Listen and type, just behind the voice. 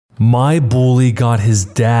My bully got his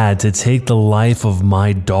dad to take the life of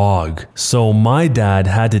my dog. So my dad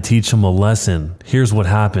had to teach him a lesson. Here's what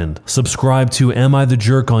happened. Subscribe to Am I the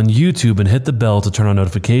Jerk on YouTube and hit the bell to turn on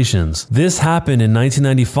notifications. This happened in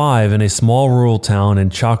 1995 in a small rural town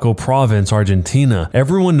in Chaco province, Argentina.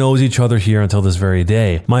 Everyone knows each other here until this very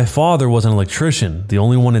day. My father was an electrician, the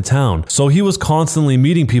only one in town, so he was constantly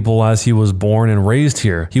meeting people as he was born and raised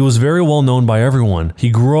here. He was very well known by everyone.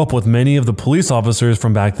 He grew up with many of the police officers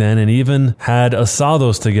from back then and even had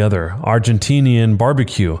asados together, Argentinian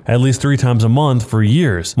barbecue, at least 3 times a month for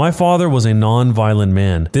years. My father was a non-violent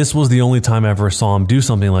man. This was the only time I ever saw him do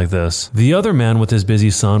something like this. The other man with his busy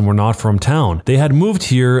son were not from town. They had moved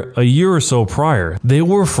here a year or so prior. They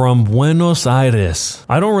were from Buenos Aires.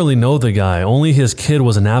 I don't really know the guy, only his kid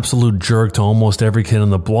was an absolute jerk to almost every kid on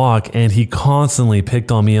the block, and he constantly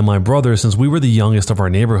picked on me and my brother since we were the youngest of our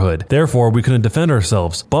neighborhood. Therefore, we couldn't defend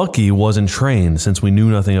ourselves. Bucky wasn't trained since we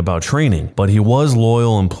knew nothing about training, but he was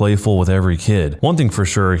loyal and playful with every kid. One thing for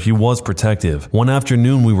sure, he was protective. One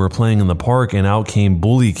afternoon we were playing in the park and out came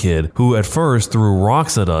Bully Kid, who at first threw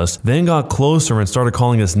rocks at us, then got closer and started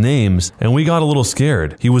calling us names, and we got a little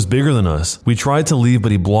scared. He was bigger than us. We tried to leave,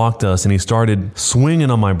 but he blocked us and he started swinging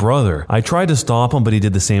on my brother. I tried to stop him, but he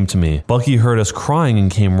did the same to me. Bucky heard us crying and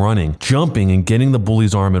came running, jumping and getting the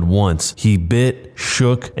bully's arm at once. He bit,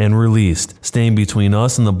 shook, and released, staying between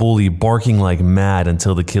us and the bully, barking like mad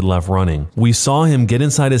until the kid left running. We saw him get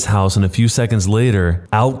inside his house, and a few seconds later,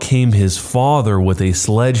 out came his father with a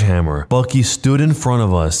sledgehammer. Bucky stood in front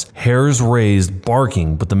of us, hairs raised,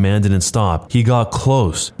 barking, but the man didn't stop. He got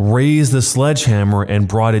close, raised the sledgehammer, and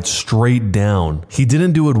brought it straight down. He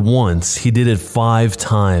didn't do it once, he did it 5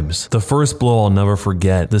 times. The first blow I'll never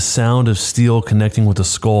forget, the sound of steel connecting with the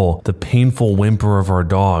skull, the painful whimper of our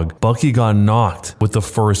dog. Bucky got knocked with the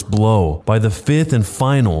first blow. By the 5th and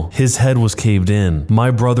final, his head was caved in.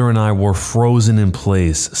 My brother and I were frozen in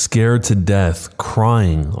place, scared to death,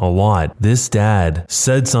 crying a lot. This dad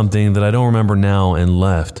said something that I don't remember now and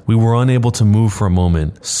left. We were unable to move for a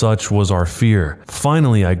moment. Such was our fear.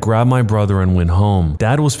 Finally, I grabbed my brother and went home.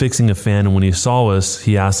 Dad was fixing a fan, and when he saw us,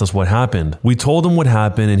 he asked us what happened. We told him what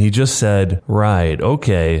happened, and he just said, "Right,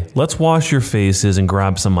 okay, let's wash your faces and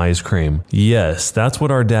grab some ice cream." Yes, that's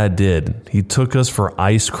what our dad did. He took us for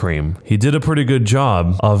ice cream. He did a pretty good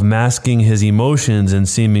job of masking his emotions and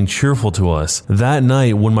seeming cheerful to us. That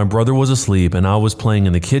night, when my brother was asleep and I was playing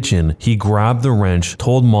in the kitchen, he grabbed the wrench,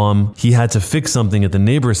 told mom he had to fix something at the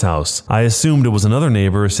neighbor's house. I assumed it was another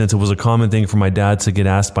neighbor since it was a common thing for my dad to get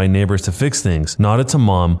asked by neighbors to fix things. Nodded to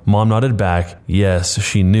mom. Mom nodded back. Yes,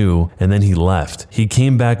 she knew, and then he left. He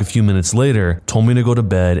came back a few minutes later, told me to go to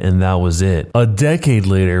bed, and that was it. A decade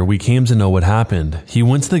later, we came to know what happened. He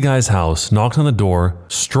went to the guy's house, knocked on the door,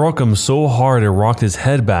 struck him so hard it rocked his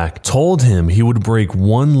head back, told him he would break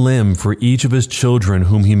 1 limb for each of his children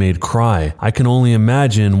whom he made cry. I can only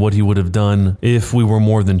imagine what he would have done if we were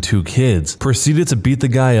more than 2 kids. Proceeded to beat the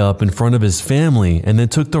guy up in front of his family and then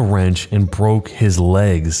took the wrench and broke his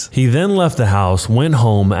legs. He then left the house, went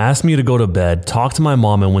home, asked me to go to bed, talked to my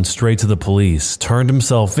mom, and went straight to the police. Turned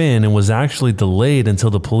himself in and was actually delayed until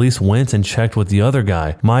the police went and checked with the other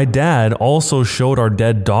guy. My dad also showed our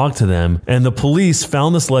dead dog to them, and the police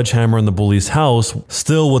found the sledgehammer in the bully's house,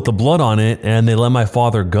 still with the blood on it, and they let my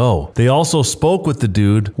father go. They also spoke with the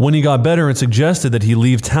dude when he got better and suggested that he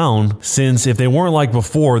leave town, since if they weren't like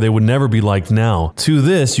before, they would never be like now. To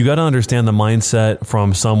this, you gotta understand the mindset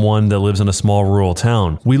from someone that lives in a small rural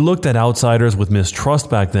town. We looked at outsiders with mistrust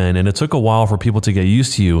back then, and it took a while for people to get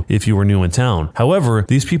used to you if you were new in town. However,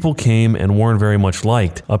 these people came and weren't very much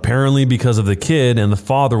liked, apparently because of the kid, and the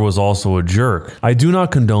father was also a jerk. I do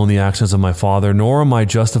not condone the actions of my father, nor am I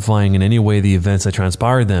justifying in any way the events that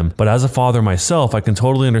transpired them, but as a father myself, I can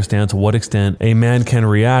totally understand to what extent a man can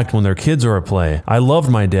react when their kids are at play. I loved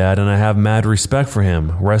my dad, and I have mad respect for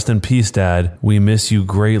him. Rest in peace, Dad. We miss you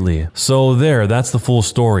greatly. So there, that's the full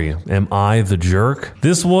story. Am I the jerk?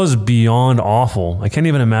 This was beyond awful. I can't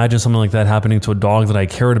even imagine something like that happening to a dog that I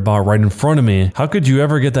cared about right in front of me. How could you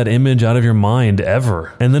ever get that image out of your mind,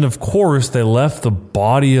 ever? And then of course, they left the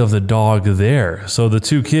body of the dog there. So the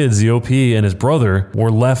 2 kids, the OP and his brother,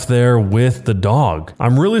 were left there with the dog.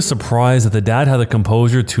 I'm really surprised that the dad had the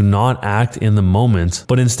composure to not act in the moment,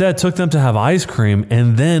 but instead took them to have ice cream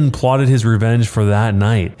and then plotted his revenge for that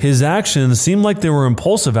night. His actions seemed like they were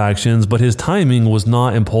impulsive actions, but his timing was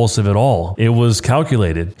not impulsive at all. It was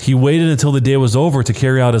calculated. He waited until the day was over to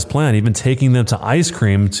carry out his plan, even taking them to ice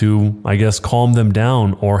cream to, I guess, calm them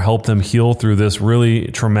down or help them heal through this really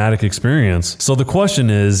traumatic experience. So the question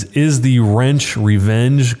is the wrench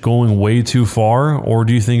revenge going way too far, or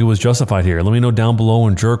do you think it was justified here? Let me know down below,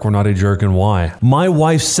 and jerk or not a jerk, and why. guy. My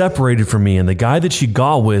wife separated from me and the guy that she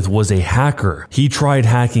got with was a hacker. He tried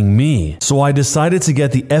hacking me. So I decided to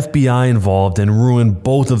get the FBI involved and ruin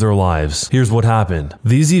both of their lives. Here's what happened.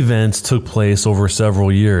 These events took place over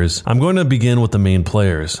several years. I'm going to begin with the main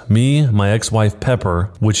players. Me, my ex-wife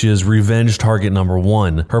Pepper, which is revenge target number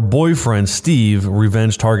 1. Her boyfriend Steve,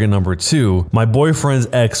 revenge target number 2. My boyfriend's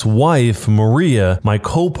ex-wife Maria, my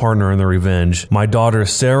co-partner in the revenge. My daughter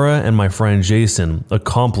Sarah and my friend Jason,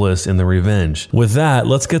 accomplice in the revenge. With that,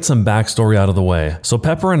 let's get some backstory out of the way. So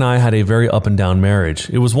Pepper and I had a very up and down marriage.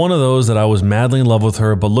 It was one of those that I was madly in love with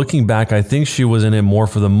her, but looking back, I think she was in it more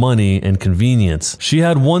for the money and convenience. She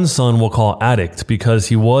had one son we'll call Addict because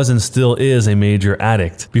he was and still is a major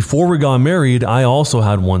addict. Before we got married, I also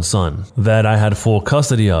had one son that I had full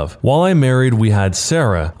custody of. While I married, we had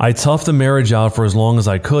Sarah. I toughed the marriage out for as long as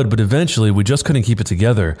I could, but eventually we just couldn't keep it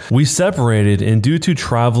together. We separated, and due to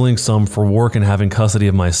traveling some for work and having custody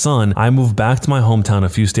of my son, I moved back to my hometown a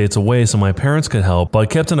few states away so my parents could help, but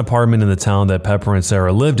kept an apartment in the town that Pepper and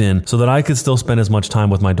Sarah lived in so that I could still spend as much time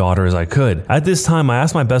with my daughter as I could. At this time, I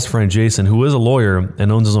asked my best friend Jason, who is a lawyer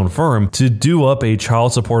and owns his own firm, to do up a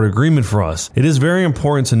child support agreement for us. It is very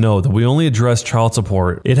important to note that we only addressed child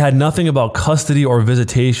support. It had nothing about custody or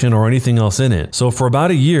visitation or anything else in it. So for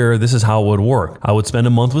about a year, this is how it would work. I would spend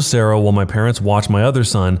a month with Sarah while my parents watched my other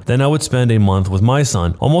son, then I would spend a month with my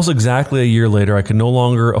son. Almost exactly a year later, I could no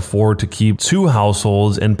longer afford to keep two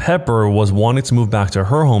households, and Pepper was wanting to move back to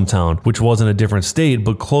her hometown, which was in a different state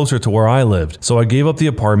but closer to where I lived. So I gave up the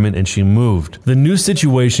apartment and she moved. The new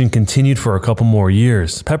situation continued for a couple more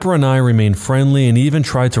years. Pepper and I remained friendly and even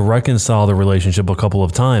tried to reconcile the relationship a couple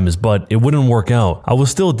of times, but it wouldn't work out. I was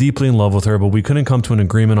still deeply in love with her, but we couldn't come to an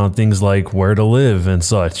agreement on things like where to live and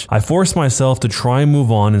such. I forced myself to try and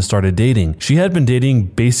move on and started dating. She had been dating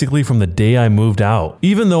basically from the day I moved out.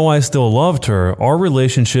 Even though I still loved her, our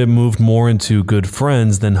relationship moved more into good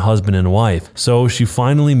friends than husband and wife. So she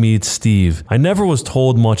finally meets Steve. I never was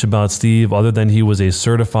told much about Steve other than he was a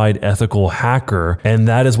certified ethical hacker, and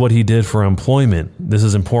that is what he did for employment. This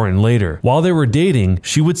is important later. While they were dating,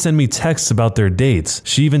 she would send me texts about their dates.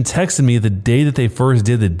 She even texted me the day that they first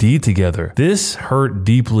did the deed together. This hurt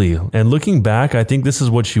deeply, and looking back, I think this is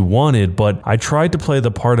what she wanted, but I tried to play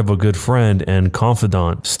the part of a good friend and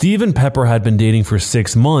confidant. Steve and Pepper had been dating for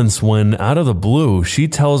 6 months when, out of the blue, she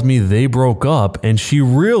tells me they broke up and she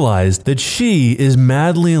realized that she is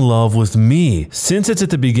madly in love with me. Since it's at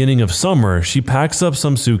the beginning of summer, she packs up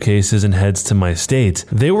some suitcases and heads to my state.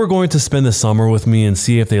 They were going to spend the summer with me and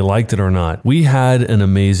see if they liked it or not. We had an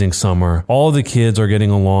amazing summer. All the kids are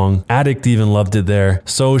getting along. Addict even loved it there.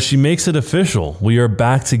 So she makes it official. We are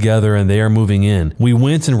back together and they are moving in. We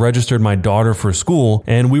went and registered my daughter for school,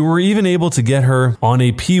 and we were even able to get her on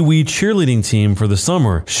a Pee-wee cheerleading team for the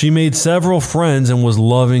summer. She made several friends and was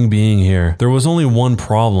loving being here. There was only one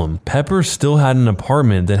problem. Pepper still had an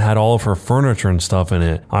apartment that had all of her furniture and stuff in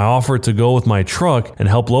it. I offered to go with my truck and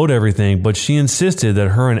help load everything, but she insisted that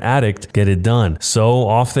her and Addict get it done. So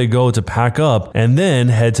off they go to pack up and then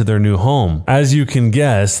head to their new home. As you can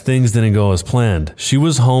guess, things didn't go as planned. She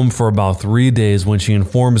was home for about 3 days when she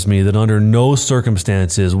informs me that under no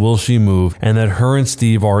circumstances will she move and that her and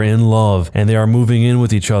Steve are in love and they are moving in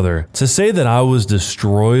with each other. To say that I was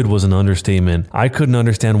destroyed was an understatement. I couldn't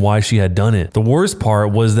understand why she had done it. The worst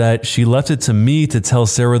part was that she left it to me to tell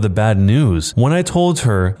Sarah the bad news. When I told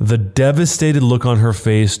her, the devastated look on her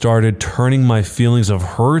face started turning my feelings of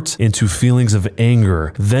hurt into feelings of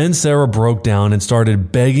anger. Then Sarah broke down and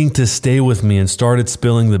started begging to stay with me and started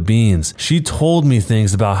spilling the beans. She told me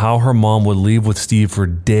things about how her mom would leave with Steve for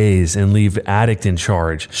days and leave Addict in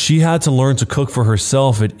charge. She had to learn to cook for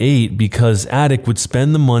herself at 8 because Addict would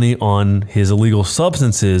spend the money on his illegal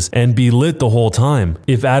substances and be lit the whole time.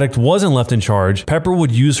 If Addict wasn't left in charge, Pepper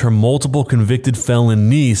would use her multiple convicted felon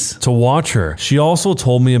niece to watch her. She also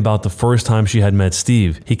told me about the first time she had met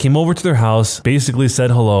Steve. He came over to their house, basically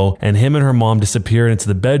said hello, and him and her mom disappeared into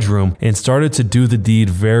the bedroom and started to do the deed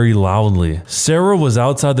very loudly. Sarah was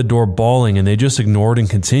outside the door bawling and they just ignored and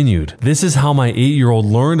continued. This is how my 8-year-old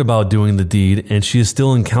learned about doing the deed, and she is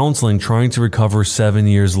still in counseling trying to recover 7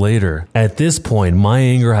 years later. At this point, my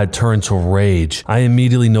anger had turned to rage. I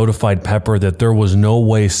immediately notified Pepper that there was no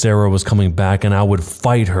way Sarah was coming back and I would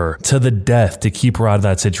fight her to the death to keep her out of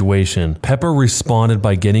that situation. Pepper responded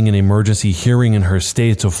by getting an emergency hearing in her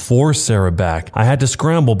state to force Sarah back. I had to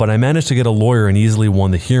scramble, but I managed to get a lawyer and easily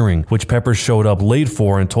won the hearing, which Pepper showed up late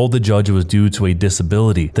for and told the judge it was due to a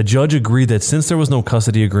disability. The judge agreed that since there was no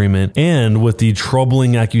custody agreement and with the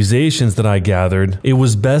troubling accusations that I gathered, it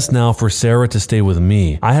was best now for Sarah to stay with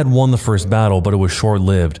me. I had won the first battle, but it was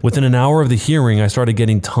short-lived. Within an hour of the hearing, I started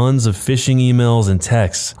getting tons of phishing emails and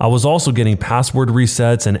texts. attacks. I was also getting password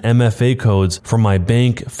resets and MFA codes from my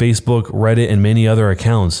bank, Facebook, Reddit, and many other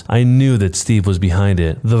accounts. I knew that Steve was behind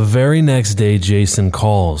it. The very next day, Jason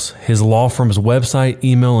calls. His law firm's website,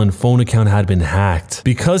 email, and phone account had been hacked.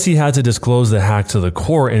 Because he had to disclose the hack to the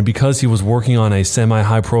court, and because he was working on a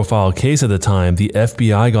semi-high profile case at the time, the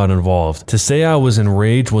FBI got involved. To say I was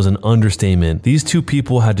enraged was an understatement. These two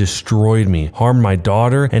people had destroyed me, harmed my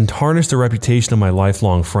daughter, and tarnished the reputation of my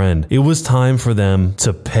lifelong friend. It was time for them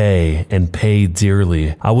to pay, and pay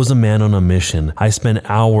dearly. I was a man on a mission. I spent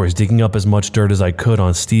hours digging up as much dirt as I could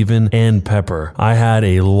on Steven and Pepper. I had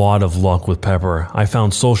a lot of luck with Pepper. I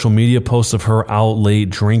found social media posts of her out late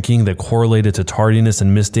drinking that correlated to tardiness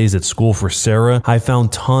and missed days at school for Sarah. I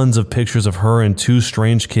found tons of pictures of her and two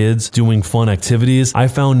strange kids doing fun activities. I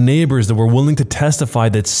found neighbors that were willing to testify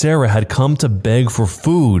that Sarah had come to beg for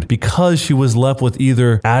food because she was left with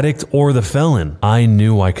either addict or the felon. I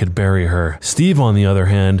knew I could bury her. Steve, on the other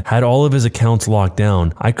hand, had all of his accounts locked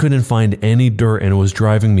down. I couldn't find any dirt and it was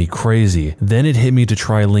driving me crazy. Then it hit me to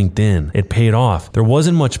try LinkedIn. It paid off. There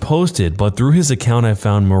wasn't much posted, but through his account I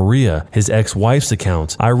found Maria, his ex-wife's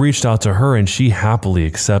account. I reached out to her and she happily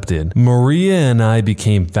accepted. Maria and I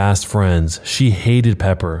became fast friends. She hated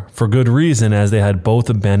Pepper, for good reason, as they had both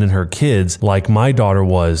abandoned her kids like my daughter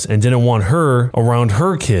was and didn't want her around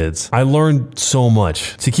her kids. I learned so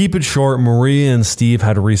much. To keep it short, Maria and Steve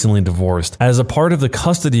had recently divorced. As a part of the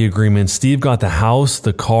custody agreement, Steve got the house,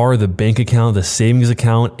 the car, the bank account, the savings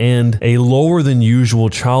account, and a lower than usual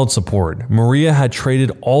child support. Maria had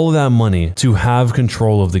traded all of that money to have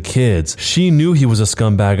control of the kids. She knew he was a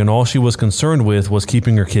scumbag and all she was concerned with was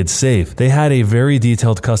keeping her kids safe. They had a very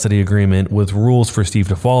detailed custody agreement with rules for Steve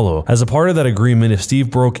to follow. As a part of that agreement, if Steve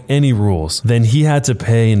broke any rules, then he had to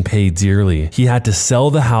pay and pay dearly. He had to sell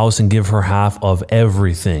the house and give her half of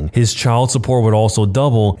everything. His child support would also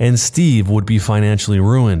double and Steve would be financially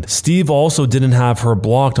ruined. Steve also didn't have her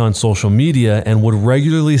blocked on social media and would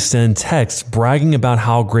regularly send texts bragging about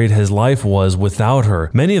how great his life was without her.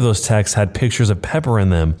 Many of those texts had pictures of Pepper in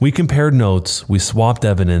them. We compared notes, we swapped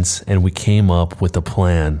evidence, and we came up with a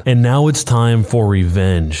plan. And now it's time for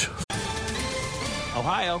revenge.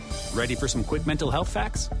 Ohio, ready for some quick mental health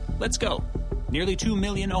facts? Let's go. Nearly 2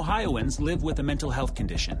 million Ohioans live with a mental health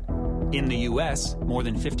condition. In the U.S., more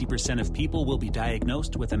than 50% of people will be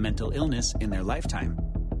diagnosed with a mental illness in their lifetime.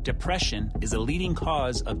 Depression is a leading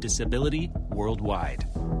cause of disability worldwide.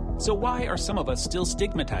 So why are some of us still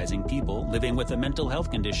stigmatizing people living with a mental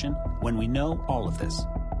health condition when we know all of this?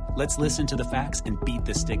 Let's listen to the facts and beat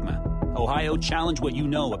the stigma. Ohio, challenge what you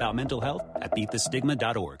know about mental health at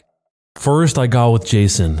beatthestigma.org. First, I got with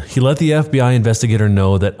Jason. He let the FBI investigator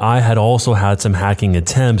know that I had also had some hacking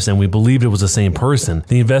attempts and we believed it was the same person.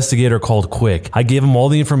 The investigator called quick. I gave him all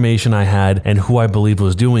the information I had and who I believed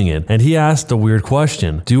was doing it. And he asked a weird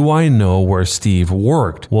question. Do I know where Steve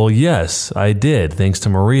worked? Well, yes, I did, thanks to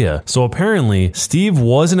Maria. So apparently, Steve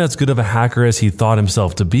wasn't as good of a hacker as he thought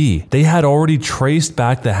himself to be. They had already traced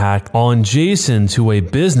back the hack on Jason to a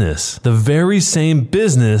business. The very same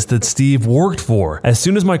business that Steve worked for. As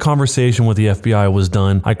soon as my conversation with the FBI was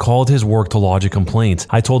done, I called his work to lodge a complaint.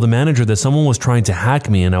 I told the manager that someone was trying to hack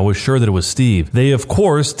me and I was sure that it was Steve. They, of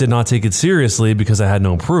course, did not take it seriously because I had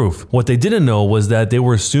no proof. What they didn't know was that they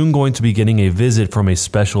were soon going to be getting a visit from a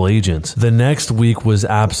special agent. The next week was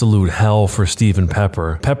absolute hell for Steve and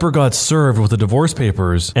Pepper. Pepper got served with the divorce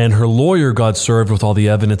papers and her lawyer got served with all the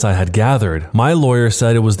evidence I had gathered. My lawyer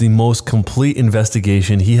said it was the most complete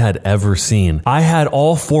investigation he had ever seen. I had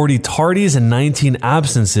all 40 tardies and 19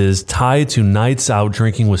 absences tied to nights out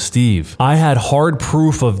drinking with Steve. I had hard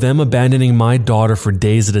proof of them abandoning my daughter for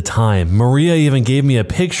days at a time. Maria even gave me a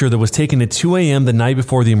picture that was taken at 2 a.m. the night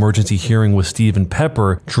before the emergency hearing with Steve and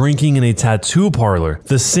Pepper drinking in a tattoo parlor.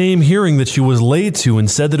 The same hearing that she was late to and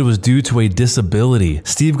said that it was due to a disability.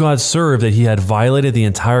 Steve got served that he had violated the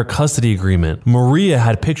entire custody agreement. Maria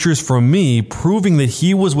had pictures from me proving that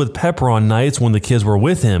he was with Pepper on nights when the kids were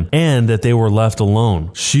with him and that they were left alone.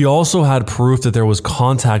 She also had proof that there was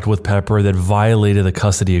contact with Pepper that violated the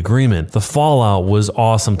custody agreement. The fallout was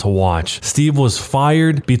awesome to watch. Steve was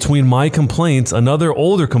fired. Between my complaints, another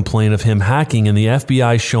older complaint of him hacking, and the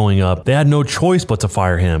FBI showing up, they had no choice but to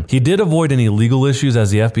fire him. He did avoid any legal issues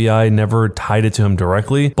as the FBI never tied it to him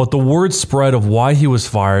directly, but the word spread of why he was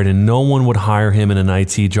fired and no one would hire him in an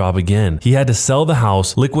IT job again. He had to sell the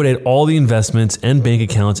house, liquidate all the investments and bank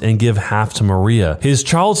accounts, and give half to Maria. His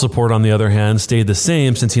child support, on the other hand, stayed the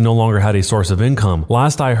same since he no longer had a source of income.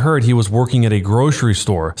 Last I heard, heard he was working at a grocery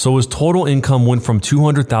store, so his total income went from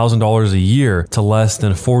 $200,000 a year to less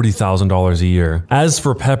than $40,000 a year. As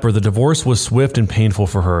for Pepper, the divorce was swift and painful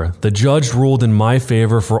for her. The judge ruled in my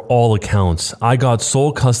favor for all accounts. I got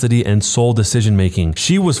sole custody and sole decision making.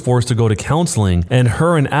 She was forced to go to counseling, and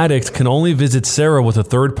her, an addict, can only visit Sarah with a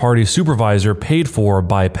third-party supervisor paid for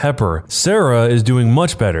by Pepper. Sarah is doing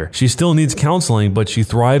much better. She still needs counseling, but she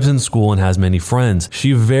thrives in school and has many friends.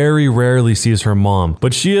 She very rarely sees her mom,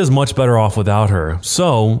 but she is much better off without her.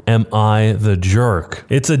 So, am I the jerk?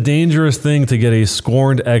 It's a dangerous thing to get a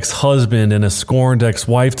scorned ex-husband and a scorned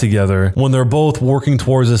ex-wife together when they're both working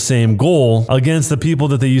towards the same goal against the people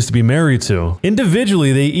that they used to be married to.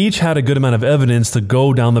 Individually, they each had a good amount of evidence to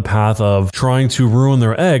go down the path of trying to ruin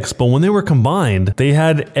their ex, but when they were combined, they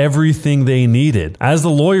had everything they needed. As the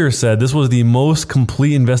lawyer said, this was the most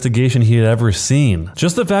complete investigation he had ever seen.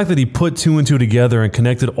 Just the fact that he put two and two together and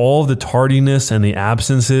connected all of the tardiness and the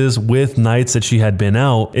absences with nights that she had been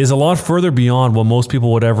out is a lot further beyond what most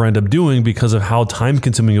people would ever end up doing because of how time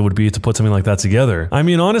consuming it would be to put something like that together. I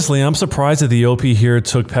mean, honestly, I'm surprised that the OP here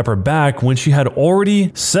took Pepper back when she had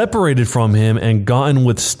already separated from him and gotten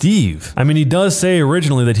with Steve. I mean, he does say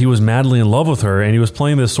originally that he was madly in love with her and he was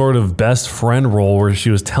playing this sort of best friend role where she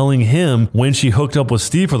was telling him when she hooked up with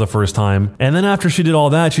Steve for the first time. And then after she did all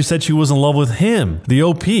that, she said she was in love with him, the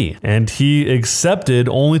OP. And he accepted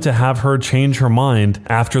only to have her change her mind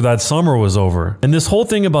after that summer was over. And this whole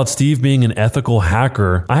thing about Steve being an ethical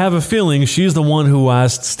hacker, I have a feeling she's the one who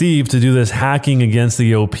asked Steve to do this hacking against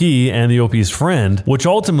the OP and the OP's friend, which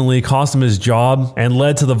ultimately cost him his job and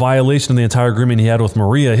led to the violation of the entire agreement he had with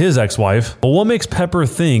Maria, his ex-wife. But what makes Pepper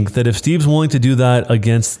think that if Steve's willing to do that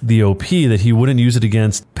against the OP, that he wouldn't use it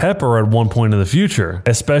against Pepper at one point in the future?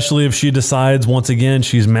 Especially if she decides once again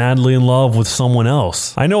she's madly in love with someone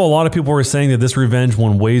else. I know a lot of people were saying that this revenge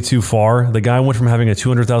went way too far. The guy went from having a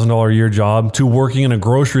 $200,000 a year job to working in a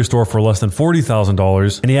grocery store for less than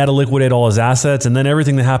 $40,000, and he had to liquidate all his assets and then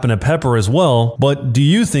everything that happened to Pepper as well. But do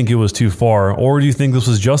you think it was too far, or do you think this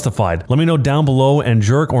was justified? Let me know down below, and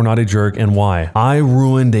jerk or not a jerk, and why. I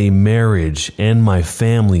ruined a marriage and my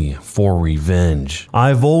family for revenge.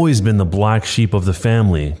 I've always been the black sheep of the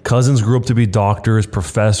family. Cousins grew up to be doctors,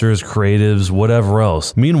 professors, creatives, whatever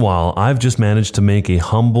else. Meanwhile, I've just managed to make a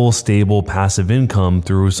humble, stable, passive income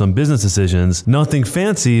through some business decisions. Nothing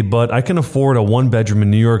fancy, but I can afford a one-bedroom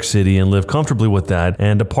in New York City and live comfortably with that,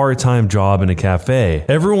 and a part-time job in a cafe.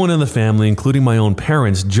 Everyone in the family, including my own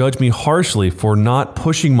parents, judge me harshly for not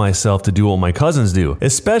pushing myself to do what my cousins do,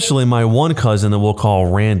 especially my one cousin that we'll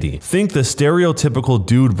call Randy. Think the stereotypical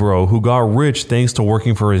dude bro who got rich thanks to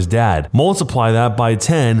working for his dad. Multiply that by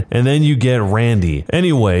 10 and then you get Randy.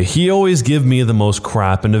 Anyway, he always give me the most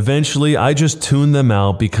crap, and eventually I just tune them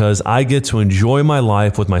out because I get to enjoy my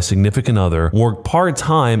life with my significant other, work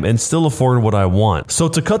part-time, and still afford what I want. So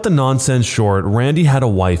to cut the nonsense short, Randy had a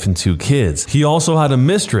wife and 2 kids. He also had a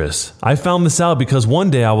mistress. I found this out because one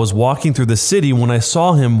day I was walking through the city when I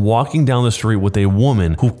saw him walking down the street with a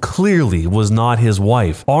woman who clearly was not his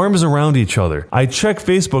wife, arms around each other. I checked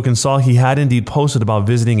Facebook and saw he had indeed posted about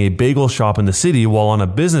visiting a bagel shop in the city while on a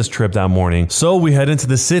business trip that morning, so we head into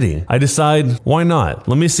the city. I decide, why not?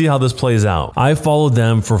 Let me see how this plays out. I followed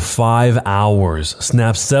them for 5 hours,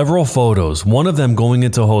 snapped several photos, one of them going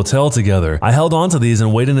into a hotel together. I held on to these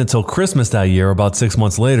and waited until Christmas that year, about 6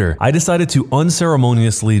 months later. I decided to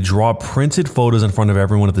unceremoniously draw printed photos in front of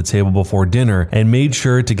everyone at the table before dinner and made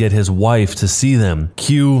sure to get his wife to see them.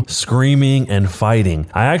 Cue screaming and fighting.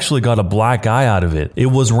 I actually got a black eye out of it. It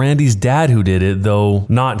was Randy's dad who did it, though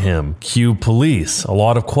not him. Cue police. A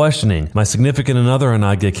lot of questioning. My significant other and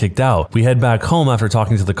I get kicked out. We head back home after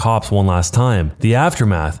talking to the cops one last time. The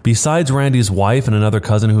aftermath. Besides Randy's wife and another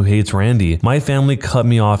cousin who hates Randy, my family cut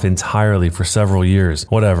me off entirely for several years.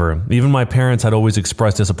 Whatever. Even my parents had always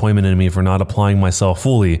expressed disappointment in me for not applying myself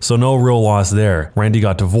fully, so no real loss there. Randy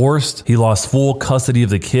got divorced. He lost full custody of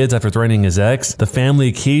the kids after threatening his ex. The family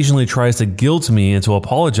occasionally tries to guilt me into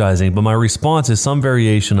apologizing, but my response is some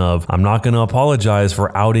variation of, I'm not going to apologize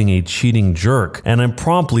for outing a cheating jerk, and I'm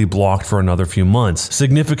promptly blocked for another few months.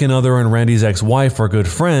 Significant other and Randy's ex-wife are good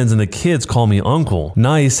friends, and the kids call me uncle.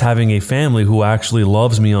 Nice having a family who actually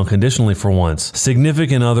loves me unconditionally for once.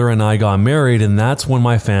 Significant other and I got married, and that's when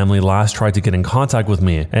my family last tried to get in contact with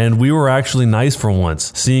me, and we were actually nice for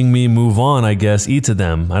once. Seeing me move on, I guess, eats at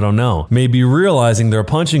them. I don't know. Maybe realizing their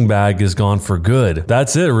punching bag is gone for good.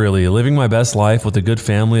 That's it, really. Living my best life with a good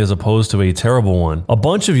family as opposed to a terrible one. A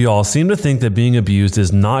bunch of y'all seem to think that being abused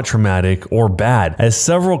is not traumatic or bad, as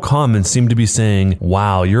several comments seem to be saying,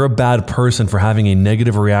 wow, you're a bad person for having a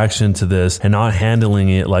negative reaction to this and not handling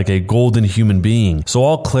it like a golden human being. So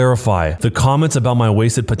I'll clarify. The comments comments about my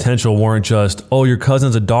wasted potential weren't just, oh, your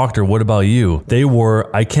cousin's a doctor, what about you? They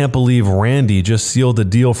were, I can't believe Randy just sealed a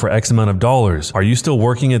deal for X amount of dollars. Are you still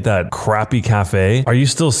working at that crappy cafe? Are you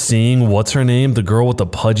still seeing what's her name, the girl with the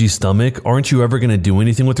pudgy stomach? Aren't you ever going to do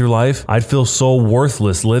anything with your life? I'd feel so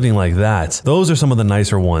worthless living like that. Those are some of the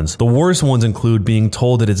nicer ones. The worst ones include being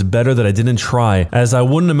told that it's better that I didn't try, as I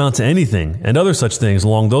wouldn't amount to anything, and other such things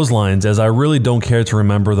along those lines, as I really don't care to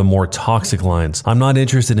remember the more toxic lines. I'm not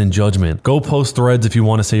interested in judgment. Go post threads if you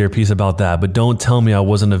want to say your piece about that, but don't tell me I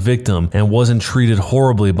wasn't a victim and wasn't treated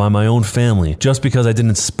horribly by my own family just because I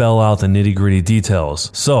didn't spell out the nitty-gritty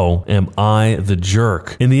details. So, am I the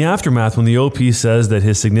jerk? In the aftermath, when the OP says that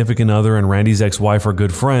his significant other and Randy's ex-wife are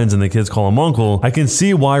good friends and the kids call him uncle, I can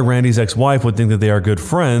see why Randy's ex-wife would think that they are good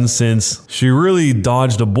friends, since she really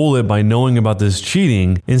dodged a bullet by knowing about this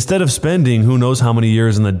cheating instead of spending who knows how many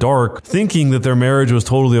years in the dark thinking that their marriage was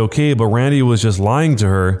totally okay, but Randy was just lying to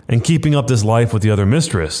her and keeping up this life with the other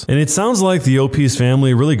mistress. And it sounds like the OP's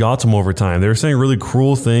family really got to him over time. They were saying really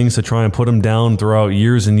cruel things to try and put him down throughout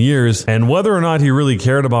years and years, and whether or not he really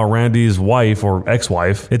cared about Randy's wife or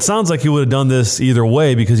ex-wife, it sounds like he would have done this either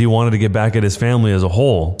way because he wanted to get back at his family as a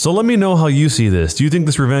whole. So let me know how you see this. Do you think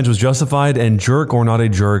this revenge was justified and jerk or not a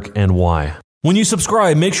jerk, and why? When you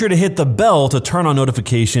subscribe, make sure to hit the bell to turn on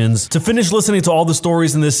notifications. To finish listening to all the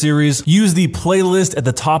stories in this series, use the playlist at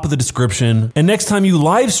the top of the description. And next time you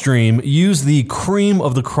live stream, use the cream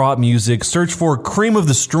of the crop music. Search for Cream of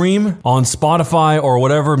the Stream on Spotify or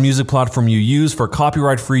whatever music platform you use for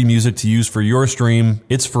copyright-free music to use for your stream.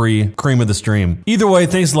 It's free. Cream of the Stream. Either way,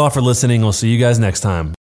 thanks a lot for listening. I'll see you guys next time.